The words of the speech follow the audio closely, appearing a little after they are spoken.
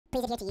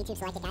Please adhere to YouTube's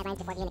selected guidelines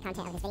before viewing the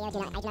content of this video. I do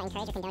not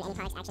encourage or condone any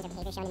products, actions, or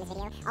behavior shown in this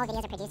video. All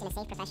videos are produced in a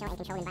safe, professional, and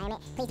controlled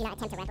environment. Please do not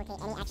attempt to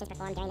replicate any actions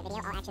performed during the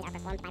video. All actions are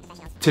performed by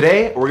professionals.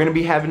 Today, we're going to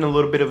be having a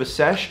little bit of a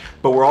sesh,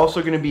 but we're also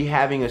going to be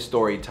having a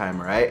story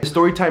time, right? The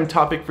story time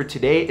topic for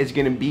today is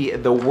going to be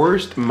the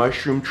worst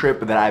mushroom trip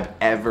that I've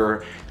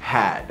ever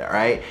had, all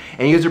right?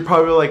 And you guys are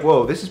probably like,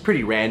 whoa, this is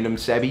pretty random,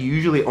 Sebi. You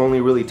usually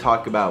only really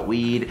talk about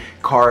weed,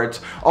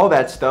 cards, all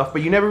that stuff,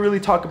 but you never really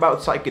talk about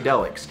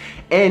psychedelics.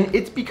 And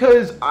it's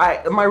because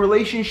my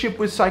relationship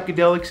with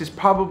psychedelics is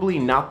probably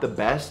not the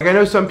best. Like, I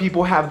know some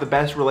people have the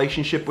best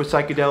relationship with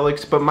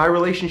psychedelics, but my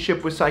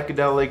relationship with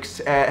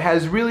psychedelics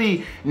has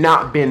really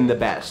not been the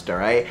best, all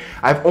right?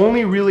 I've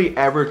only really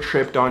ever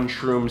tripped on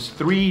shrooms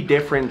 3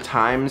 different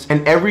times,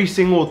 and every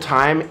single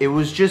time it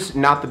was just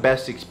not the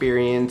best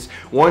experience.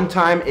 One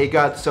time it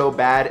got so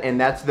bad, and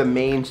that's the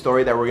main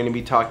story that we're gonna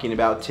be talking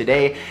about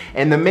today.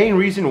 And the main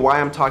reason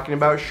why I'm talking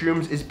about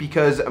shrooms is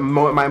because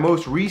my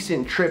most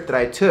recent trip that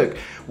I took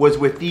was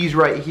with these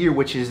right here,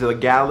 which is the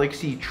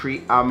Galaxy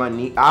Tree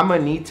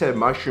Amanita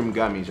mushroom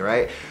gummies,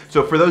 right?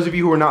 So for those of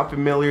you who are not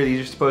familiar,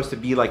 these are supposed to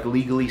be like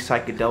legally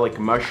psychedelic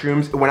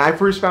mushrooms. When I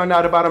first found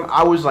out about them,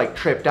 I was like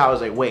tripped out. I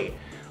was like, wait,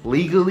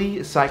 legally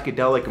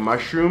psychedelic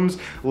mushrooms?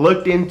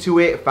 Looked into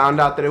it, found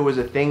out that it was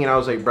a thing, and I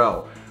was like,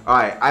 bro, all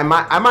right,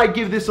 I might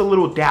give this a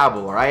little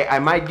dabble, all right? I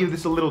might give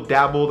this a little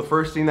dabble. The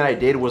first thing that I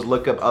did was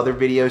look up other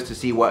videos to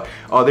see what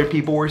other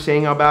people were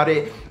saying about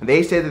it.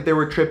 They said that they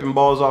were tripping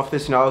balls off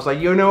this, and I was like,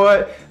 you know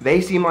what? They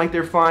seem like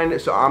they're fine,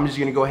 so I'm just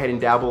gonna go ahead and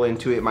dabble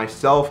into it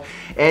myself.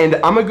 And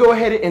I'm gonna go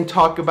ahead and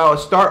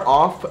start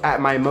off at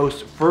my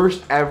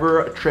first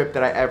ever trip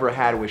that I ever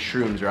had with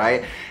shrooms,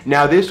 right?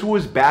 Now, this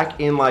was back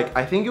in like,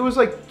 I think it was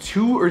like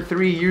 2 or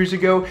 3 years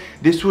ago.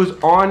 This was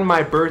on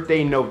my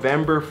birthday,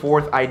 November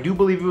 4th. I do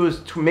believe it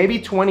was maybe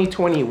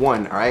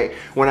 2021, all right,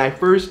 when I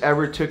first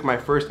ever took my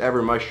first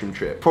ever mushroom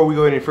trip. Before we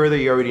go any further,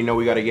 you already know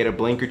we gotta get a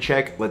blinker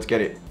check. Let's get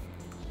it.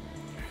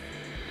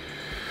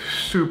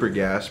 Super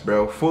gas,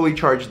 bro. Fully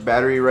charged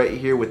battery right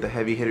here with the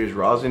Heavy Hitters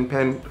rosin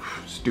pen.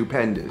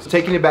 Stupendous.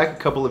 Taking it back a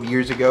couple of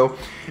years ago,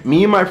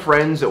 me and my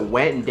friends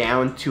went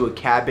down to a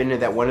cabin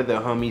that one of the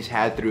homies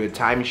had through a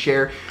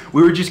timeshare.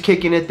 We were just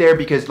kicking it there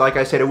because, like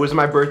I said, it was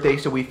my birthday,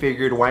 so we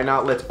figured, why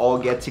not, let's all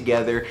get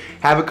together,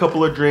 have a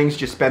couple of drinks,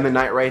 just spend the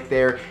night right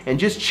there, and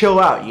just chill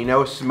out, you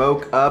know,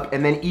 smoke up,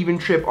 and then even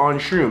trip on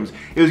shrooms.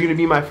 It was gonna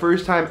be my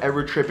first time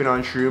ever tripping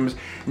on shrooms.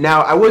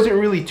 Now, I wasn't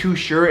really too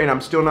sure, and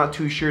I'm still not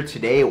too sure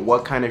today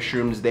what kind of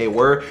shrooms they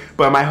were,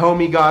 but my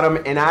homie got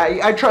them, and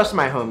I trust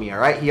my homie, all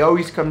right? He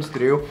always comes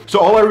through. So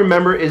all I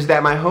remember is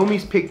that my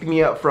homies picked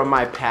me up from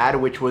my pad,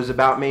 which was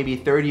about maybe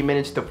 30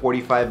 minutes to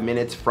 45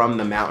 minutes from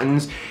the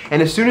mountains.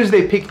 And as soon as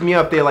they picked me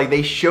up,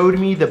 they showed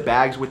me the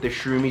bags with the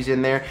shroomies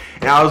in there,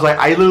 and I was like,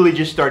 I literally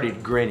just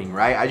started grinning,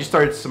 right? I just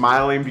started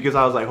smiling because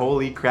I was like,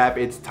 holy crap,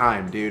 it's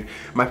time, dude.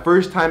 My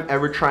first time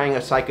ever trying a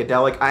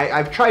psychedelic.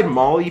 I've tried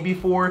Molly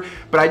before,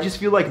 but I just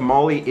feel like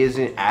Molly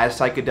isn't as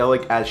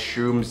psychedelic as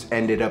shrooms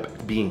ended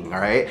up being, all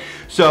right?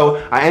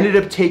 So I ended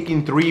up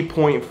taking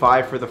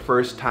 3.5 for the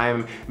first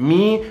time.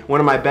 Me, one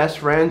of my best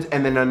friends,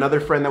 and then another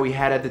friend that we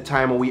had at the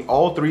time, we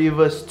all 3 of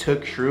us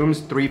took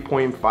shrooms,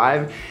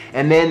 3.5,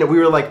 and then we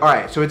were like, all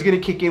right, so it's gonna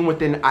kick in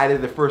within either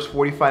the first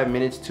 45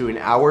 minutes to an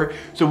hour,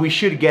 so we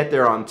should get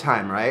there on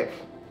time, right?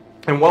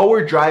 And while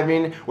we're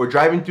driving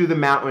through the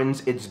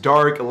mountains. It's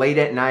dark, late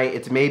at night.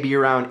 It's maybe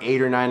around 8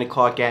 or 9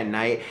 o'clock at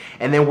night.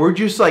 And then we're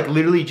just like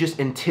literally just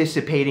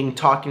anticipating,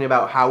 talking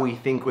about how we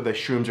think the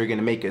shrooms are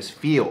gonna make us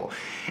feel.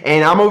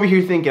 And I'm over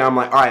here thinking, I'm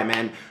like, all right,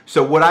 man,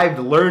 so what I've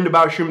learned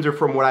about shrooms, or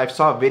from what I've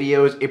saw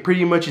videos, it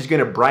pretty much is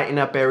gonna brighten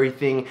up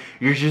everything.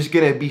 You're just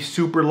gonna be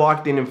super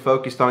locked in and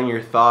focused on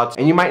your thoughts,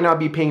 and you might not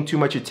be paying too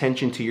much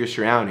attention to your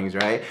surroundings,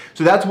 right?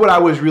 So that's what I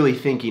was really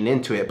thinking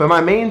into it. But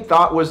my main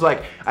thought was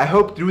like, I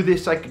hope through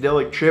this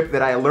psychedelic trip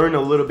that I learn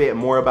a little bit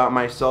more about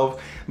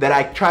myself, that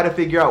I try to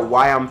figure out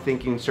why I'm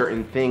thinking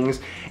certain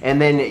things.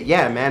 And then,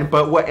 yeah, man,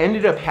 but what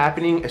ended up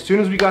happening, as soon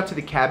as we got to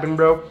the cabin,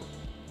 bro,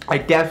 I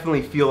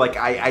definitely feel like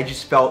I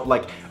just felt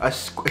like a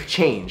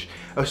change.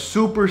 A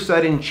super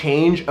sudden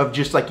change of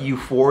just like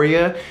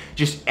euphoria,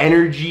 just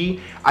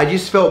energy. I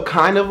just felt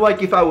kind of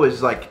like if I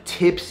was like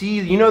tipsy,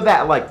 you know,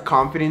 that like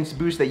confidence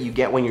boost that you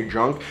get when you're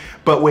drunk,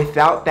 but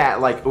without that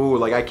like, ooh,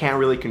 like I can't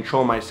really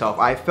control myself.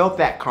 I felt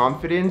that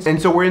confidence.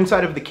 And so we're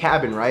inside of the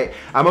cabin, right?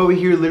 I'm over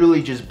here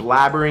literally just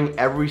blabbering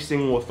every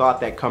single thought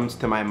that comes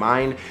to my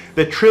mind.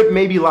 The trip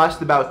maybe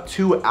lasts about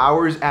 2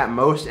 hours at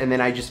most, and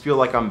then I just feel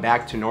like I'm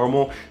back to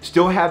normal.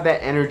 Still have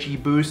that energy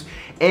boost,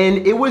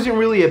 and it wasn't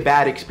really a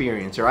bad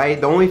experience, all right?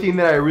 The only thing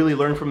that I really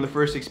learned from the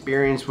first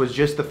experience was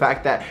just the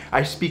fact that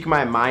I speak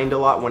my mind a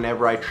lot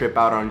whenever I trip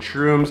out on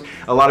shrooms.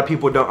 A lot of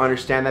people don't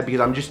understand that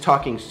because I'm just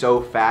talking so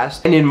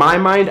fast. And in my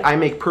mind, I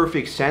make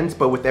perfect sense,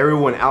 but with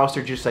everyone else,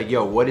 they're just like,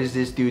 yo, what is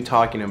this dude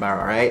talking about,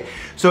 all right?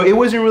 So it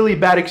wasn't really a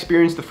bad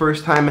experience the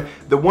first time.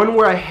 The one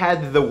where I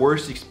had the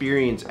worst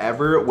experience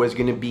ever was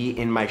gonna be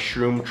in my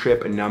shroom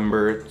trip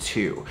number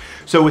 2.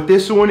 So with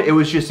this one, it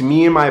was just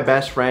me and my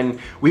best friend.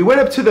 We went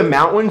up to the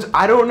mountains.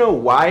 I don't know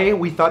why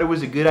we thought it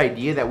was a good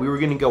idea that we were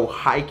gonna go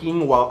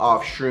hiking while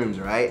off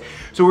shrooms, right?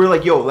 So we were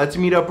like, yo, let's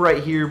meet up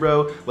right here,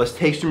 bro. Let's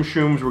take some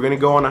shrooms. We're gonna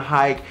go on a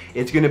hike.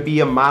 It's gonna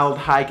be a mild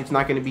hike. It's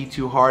not gonna be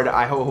too hard.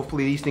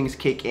 Hopefully these things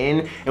kick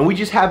in and we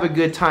just have a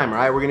good time,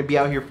 right? We're gonna be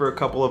out here for a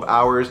couple of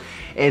hours.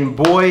 And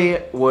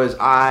boy, was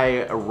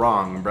I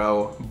wrong,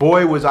 bro.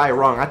 Boy, was I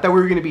wrong. I thought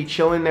we were gonna be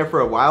chilling there for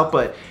a while,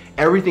 but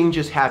everything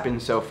just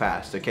happened so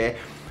fast, okay?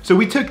 So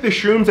we took the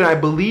shrooms, and I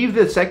believe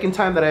the second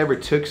time that I ever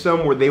took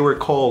some where they were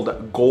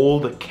called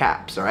gold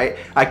caps, all right?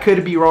 I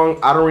could be wrong,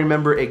 I don't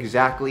remember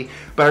exactly,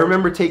 but I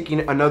remember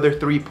taking another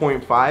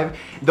 3.5.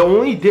 The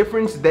only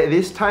difference that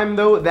this time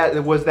though,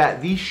 that was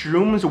that these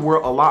shrooms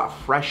were a lot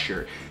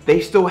fresher. They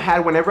still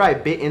had, whenever I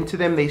bit into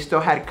them, they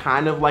still had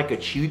kind of like a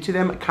chew to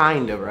them,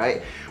 kind of,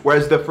 right?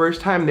 Whereas the first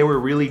time they were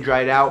really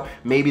dried out,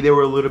 maybe they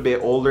were a little bit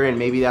older and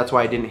maybe that's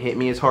why it didn't hit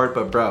me as hard,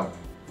 but bro,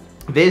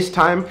 this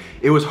time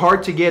it was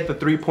hard to get the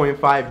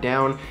 3.5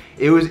 down.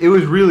 It was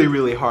really,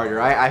 really hard,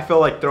 right? I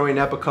felt like throwing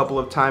up a couple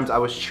of times. I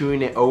was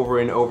chewing it over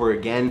and over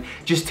again.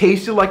 Just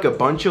tasted like a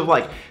bunch of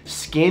like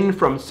skin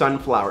from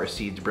sunflower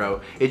seeds,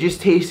 bro. It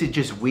just tasted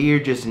just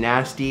weird, just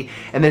nasty.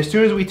 And then as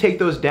soon as we take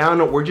those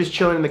down, we're just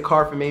chilling in the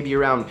car for maybe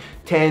around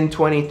 10,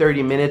 20,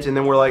 30 minutes. And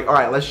then we're like, all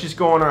right, let's just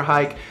go on our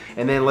hike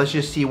and then let's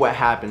just see what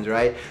happens,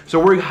 right? So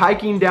we're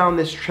hiking down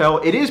this trail.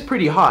 It is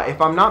pretty hot.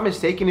 If I'm not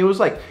mistaken, it was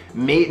like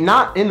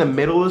not in the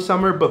middle of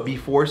summer, but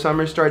before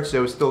summer starts. So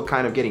it was still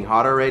kind of getting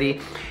hot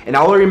already. And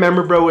all I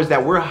remember, bro, is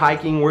that we're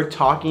hiking, we're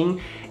talking,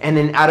 and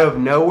then out of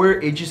nowhere,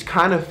 it just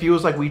kind of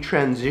feels like we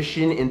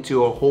transition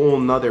into a whole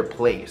nother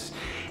place.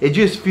 It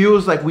just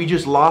feels like we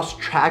just lost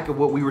track of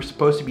what we were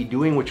supposed to be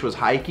doing, which was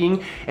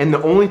hiking. And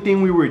the only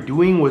thing we were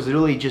doing was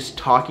literally just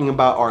talking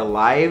about our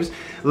lives,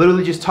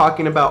 literally just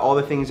talking about all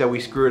the things that we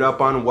screwed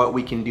up on, what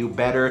we can do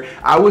better.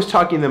 I was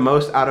talking the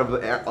most out of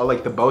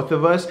like the both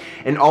of us.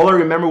 And all I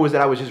remember was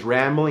that I was just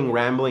rambling.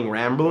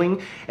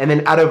 And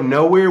then out of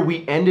nowhere,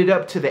 we ended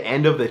up to the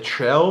end of the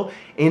trail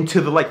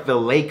into the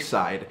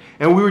lakeside.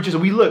 And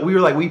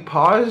we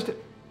paused,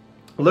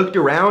 looked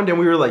around, and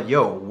we were like,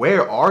 yo,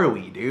 where are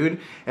we, dude?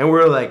 And we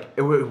were like,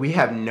 we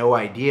have no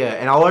idea.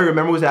 And all I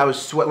remember was that I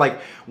was sweat. Like,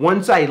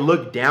 once I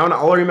looked down,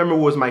 all I remember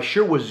was my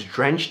shirt was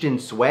drenched in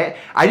sweat.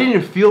 I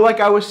didn't feel like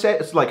I was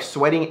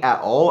sweating at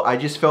all. I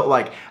just felt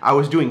like I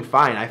was doing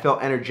fine. I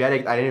felt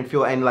energetic. I didn't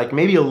feel any, like,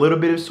 maybe a little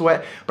bit of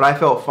sweat, but I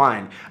felt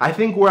fine. I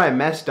think where I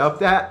messed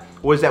up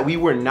was that we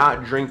were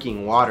not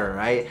drinking water,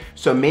 right?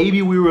 So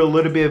maybe we were a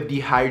little bit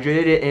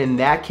dehydrated, and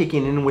that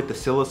kicking in with the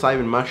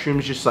psilocybin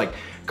mushrooms just like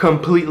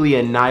completely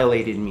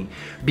annihilated me.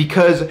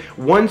 Because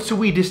once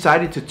we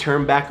decided to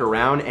turn back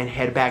around and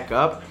head back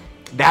up,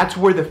 that's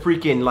where the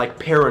freaking like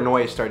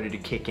paranoia started to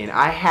kick in.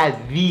 I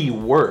had the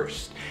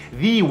worst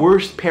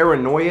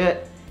paranoia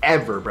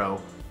ever,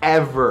 bro.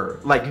 Ever.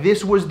 Like,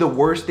 this was the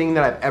worst thing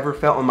that I've ever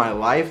felt in my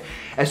life.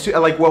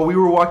 Like, while we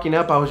were walking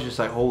up, I was just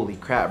like, holy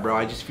crap, bro.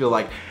 I just feel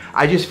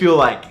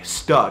like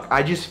stuck.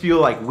 I just feel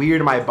like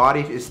weird. My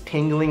body is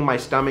tingling, my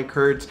stomach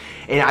hurts,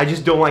 and I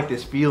just don't like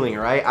this feeling,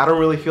 right? I don't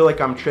really feel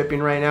like I'm tripping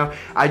right now.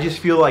 I just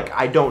feel like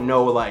I don't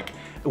know like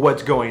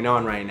what's going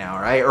on right now,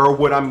 right? Or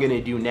what I'm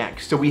gonna do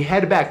next. So we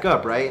head back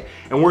up, right?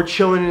 And we're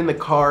chilling in the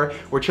car.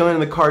 We're chilling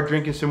in the car,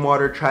 drinking some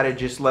water, try to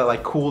just let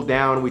like cool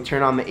down. We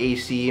turn on the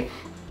AC.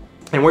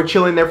 And we're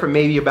chilling there for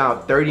maybe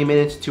about 30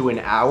 minutes to an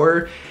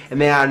hour. And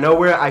then out of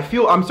nowhere,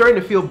 I'm starting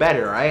to feel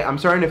better, right? I'm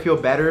starting to feel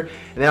better. And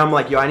then I'm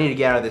like, yo, I need to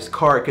get out of this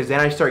car, because then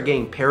I start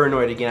getting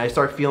paranoid again. I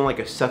start feeling like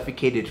a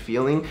suffocated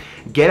feeling.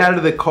 Get out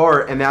of the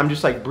car, and then I'm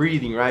just like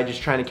breathing, right?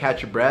 Just trying to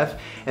catch a breath.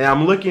 And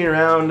I'm looking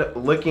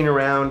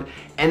around.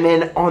 And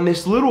then on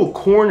this little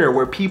corner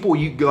where people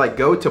you like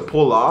go to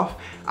pull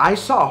off, I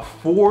saw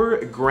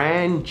 4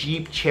 Grand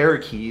Jeep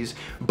Cherokees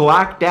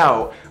blacked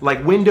out,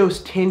 like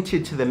windows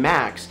tinted to the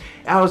max.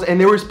 And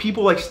there was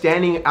people like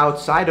standing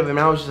outside of him.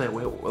 And I was just like,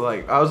 wait,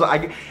 like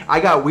I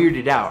got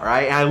weirded out,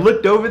 right? And I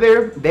looked over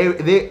there.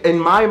 They in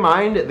my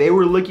mind, they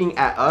were looking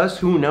at us.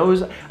 Who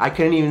knows? I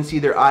couldn't even see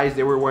their eyes.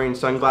 They were wearing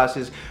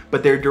sunglasses,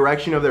 but their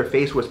direction of their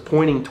face was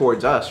pointing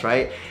towards us,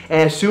 right?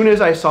 And as soon as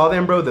I saw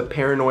them, bro, the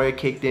paranoia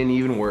kicked in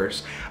even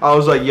worse. I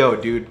was like, yo,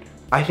 dude,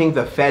 I think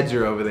the feds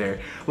are over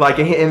there. Like,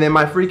 and then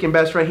my freaking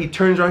best friend, he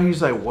turns around,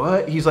 he's like,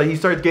 what? He's like, he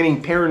starts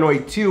getting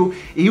paranoid too.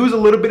 He was a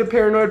little bit of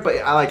paranoid, but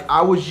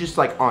I was just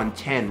like on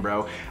 10,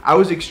 bro. I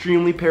was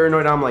extremely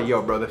paranoid. I'm like,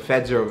 yo, bro, the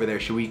feds are over there.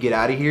 Should we get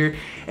out of here?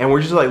 And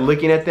we're just like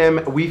looking at them.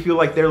 We feel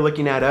like they're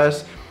looking at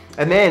us.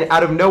 And then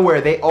out of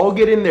nowhere, they all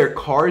get in their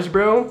cars,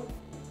 bro.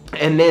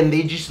 And then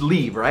they just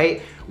leave,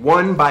 right?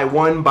 One by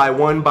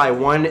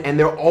one, and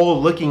they're all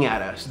looking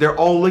at us. They're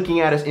all looking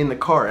at us in the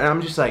car. And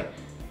I'm just like,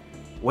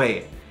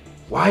 wait.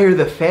 Why are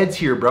the feds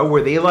here, bro?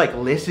 Were they like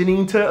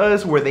listening to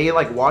us? Were they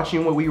like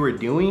watching what we were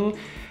doing?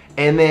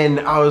 And then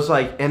I was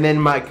like, and then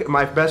my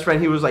best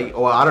friend, he was like,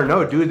 well, I don't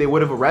know, dude, they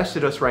would have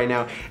arrested us right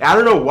now. And I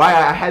don't know why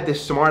I had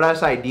this smart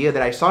ass idea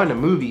that I saw in a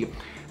movie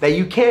that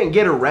you can't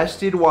get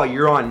arrested while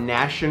you're on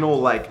national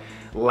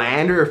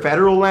land or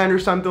federal land or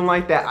something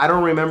like that. I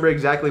don't remember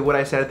exactly what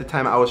I said at the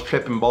time. I was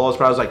tripping balls,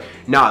 but I was like,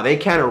 nah, they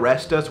can't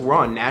arrest us. We're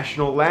on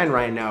national land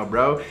right now,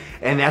 bro.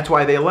 And that's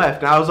why they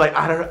left. And I was like,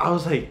 I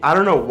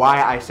don't know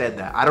why I said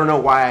that. I don't know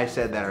why I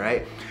said that,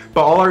 right?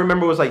 But all I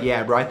remember was like,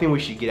 yeah, bro, I think we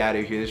should get out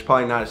of here. There's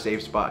probably not a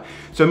safe spot.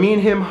 So me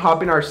and him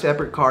hop in our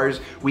separate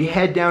cars. We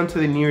head down to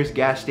the nearest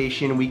gas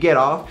station. We get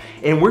off,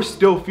 and we're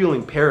still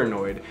feeling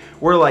paranoid.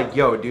 We're like,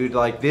 yo, dude,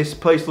 like, this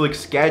place looks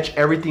sketch.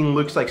 Everything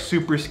looks like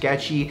super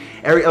sketchy.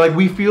 Like,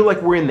 we feel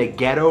like we're in the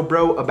ghetto,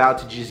 bro, about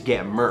to just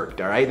get murked,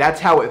 all right? That's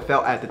how it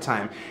felt at the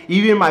time.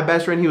 Even my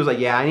best friend, he was like,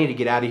 yeah, I need to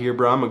get out of here,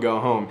 bro. I'm gonna go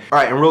home. All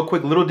right, and real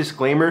quick, little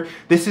disclaimer.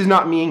 This is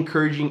not me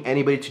encouraging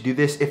anybody to do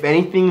this. If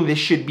anything, this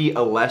should be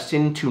a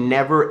lesson to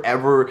never,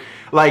 ever,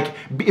 like,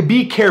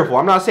 be careful.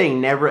 I'm not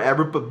saying never,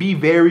 ever, but be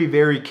very,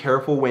 very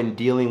careful when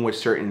dealing with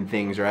certain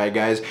things, right,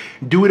 guys?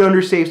 Do it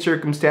under safe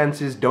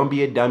circumstances. Don't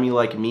be a dummy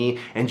like me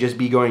and just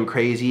be going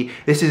crazy.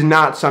 This is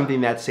not something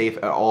that's safe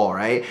at all,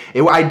 right?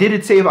 I did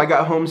it safe. I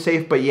got home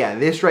safe, but yeah,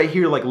 this right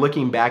here, like,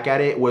 looking back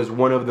at it, was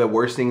one of the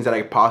worst things that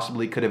I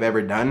possibly could have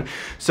ever done.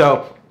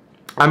 So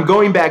I'm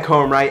going back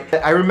home, right?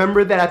 I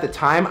remember that at the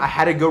time I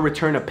had to go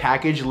return a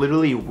package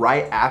literally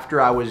right after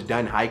I was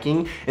done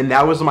hiking, and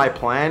that was my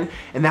plan.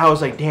 And I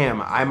was like,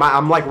 damn,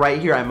 I'm like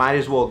right here, I might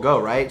as well go,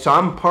 right? So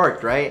I'm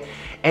parked, right?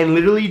 And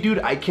literally, dude,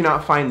 I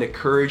cannot find the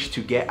courage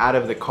to get out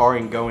of the car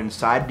and go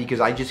inside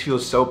because I just feel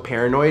so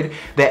paranoid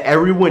that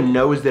everyone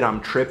knows that I'm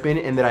tripping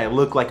and that I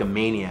look like a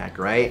maniac,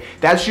 right?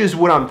 That's just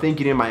what I'm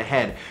thinking in my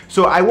head.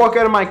 So I walk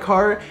out of my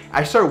car,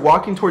 I start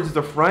walking towards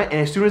the front,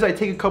 and as soon as I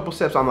take a couple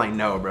steps, I'm like,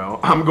 no, bro,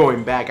 I'm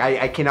going back.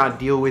 I cannot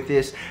deal with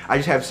this. I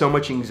just have so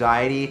much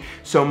anxiety,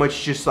 so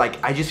much just like,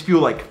 I just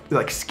feel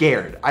like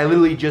scared. I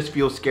literally just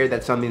feel scared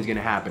that something's gonna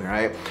happen,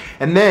 right?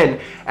 And then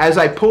as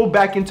I pull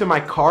back into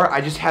my car,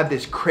 I just have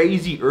this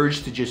crazy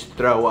urge to just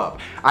throw up.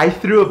 I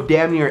threw up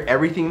damn near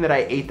everything that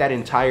I ate that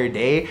entire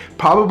day,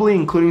 probably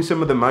including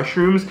some of the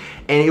mushrooms,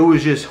 and it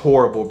was just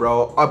horrible,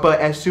 bro. But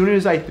as soon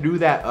as I threw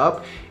that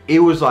up, it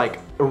was like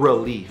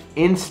relief,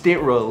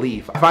 instant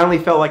relief. I finally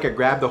felt like I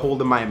grabbed a hold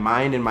of my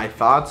mind and my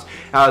thoughts.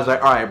 I was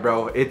like, all right,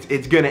 bro,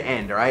 it's gonna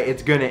end, all right?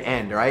 It's gonna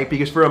end, all right?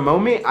 Because for a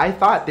moment, I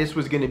thought this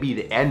was gonna be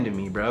the end of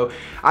me, bro.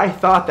 I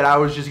thought that I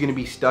was just gonna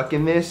be stuck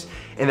in this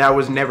and that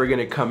was never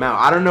gonna come out.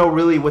 I don't know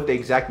really what the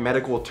exact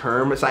medical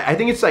term is. I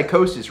think it's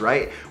psychosis,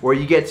 right? Where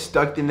you get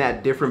stuck in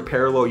that different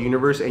parallel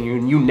universe and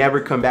you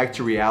never come back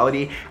to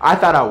reality. I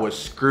thought I was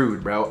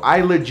screwed, bro. I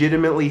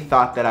legitimately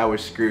thought that I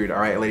was screwed, all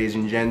right, ladies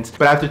and gents.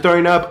 But after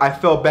throwing up, I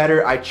felt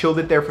better. I chilled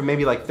it there for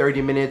maybe like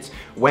 30 minutes,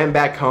 went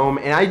back home,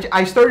 and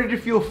I started to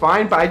feel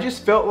fine, but I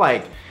just felt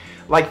like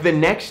the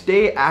next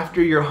day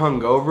after you're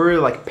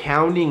hungover, like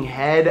pounding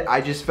head,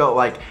 I just felt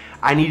like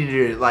I needed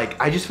to, like,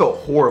 I just felt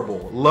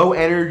horrible. Low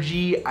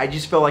energy, I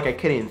just felt like I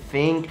couldn't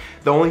think.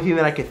 The only thing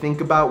that I could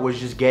think about was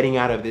just getting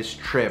out of this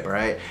trip,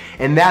 right?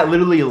 And that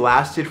literally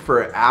lasted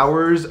for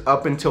hours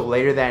up until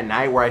later that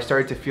night where I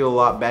started to feel a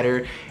lot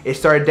better.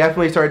 It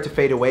definitely started to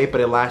fade away,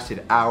 but it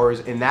lasted hours.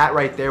 And that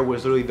right there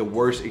was literally the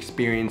worst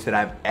experience that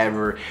I've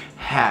ever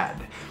had.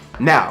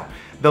 Now,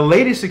 the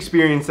latest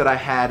experience that I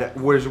had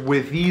was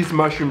with these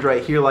mushrooms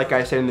right here, like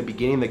I said in the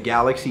beginning, the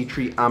Galaxy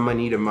Tree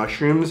Amanita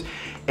mushrooms.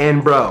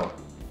 And bro,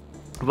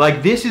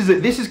 like this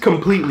is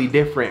completely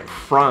different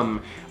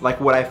from like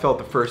what I felt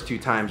the first two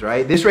times,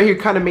 right? This right here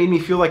kind of made me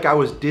feel like I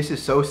was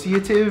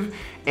disassociative,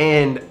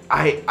 and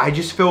I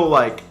just felt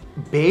like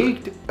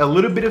baked, a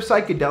little bit of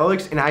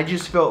psychedelics, and I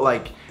just felt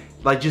like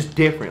just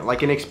different,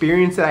 like an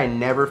experience that I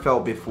never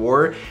felt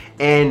before.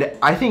 And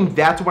I think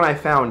that's when I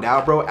found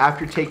out, bro,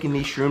 after taking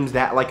these shrooms,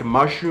 that like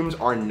mushrooms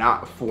are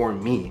not for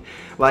me.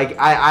 Like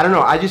I don't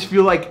know, I just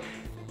feel like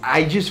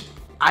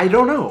I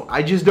don't know.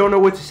 I just don't know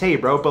what to say,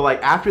 bro. But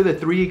like after the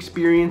 3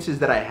 experiences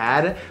that I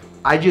had,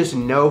 I just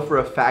know for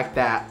a fact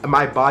that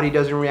my body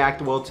doesn't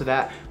react well to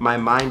that. My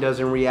mind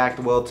doesn't react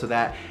well to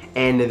that.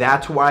 And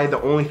that's why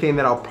the only thing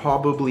that I'll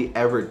probably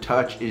ever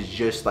touch is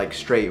just like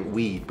straight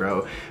weed,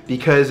 bro.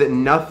 Because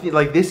nothing,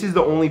 like this is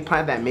the only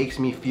plant that makes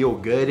me feel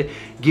good,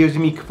 gives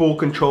me full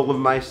control of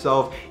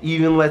myself,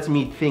 even lets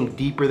me think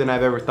deeper than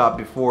I've ever thought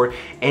before.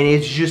 And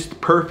it's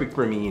just perfect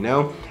for me, you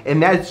know?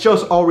 And that's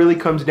just all really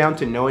comes down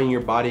to knowing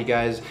your body,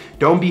 guys.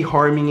 Don't be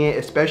harming it,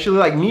 especially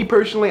like me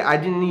personally, I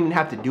didn't even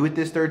have to do it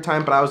this 3rd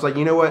time, but I was like,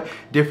 you know what?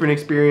 Different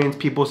experience.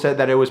 People said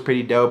that it was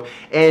pretty dope.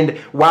 And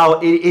while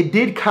it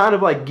did kind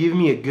of like give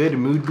me a good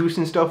mood boost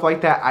and stuff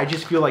like that, I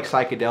just feel like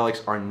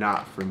psychedelics are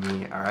not for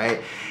me, all right?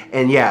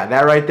 And yeah,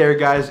 that right there,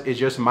 guys, is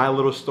just my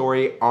little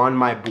story on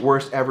my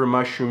worst ever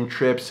mushroom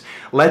trips.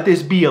 Let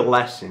this be a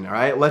lesson, all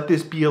right? Let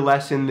this be a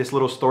lesson, this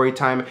little story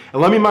time.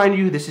 And let me mind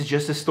you, this is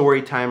just a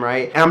story time,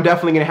 right? And I'm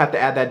definitely gonna have to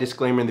add that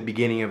disclaimer in the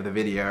beginning of the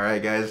video, all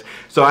right, guys?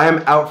 So I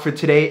am out for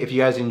today. If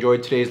you guys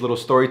enjoyed today's little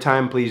story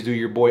time, please do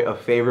your boy a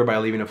favor by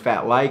leaving a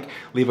fat like,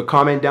 leave a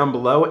comment down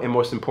below, and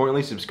most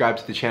importantly, subscribe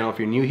to the channel if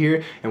you're new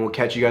here, and we'll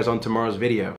catch you guys on tomorrow's video.